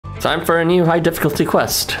Time for a new high difficulty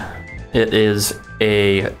quest. It is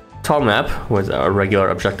a tall map with a regular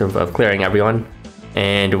objective of clearing everyone.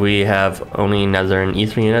 And we have only Nether and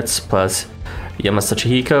Ether units plus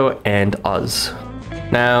Yamasachihiko and Oz.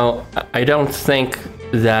 Now, I don't think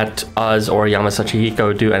that Oz or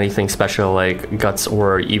Yamasachihiko do anything special like Guts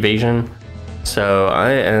or Evasion. So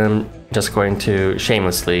I am just going to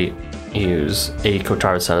shamelessly use a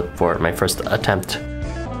Kotaro setup for my first attempt.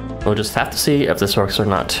 We'll just have to see if this works or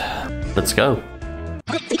not. Let's go.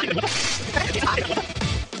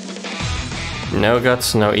 No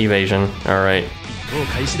Guts, no Evasion. Alright.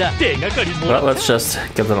 Well, let's just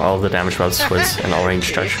give them all the damage buffs with an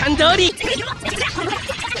all-range charge.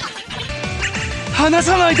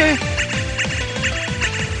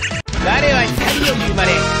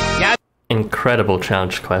 Incredible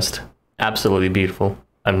challenge quest. Absolutely beautiful.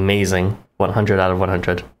 Amazing. 100 out of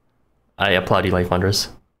 100. I applaud you, LifeWonders.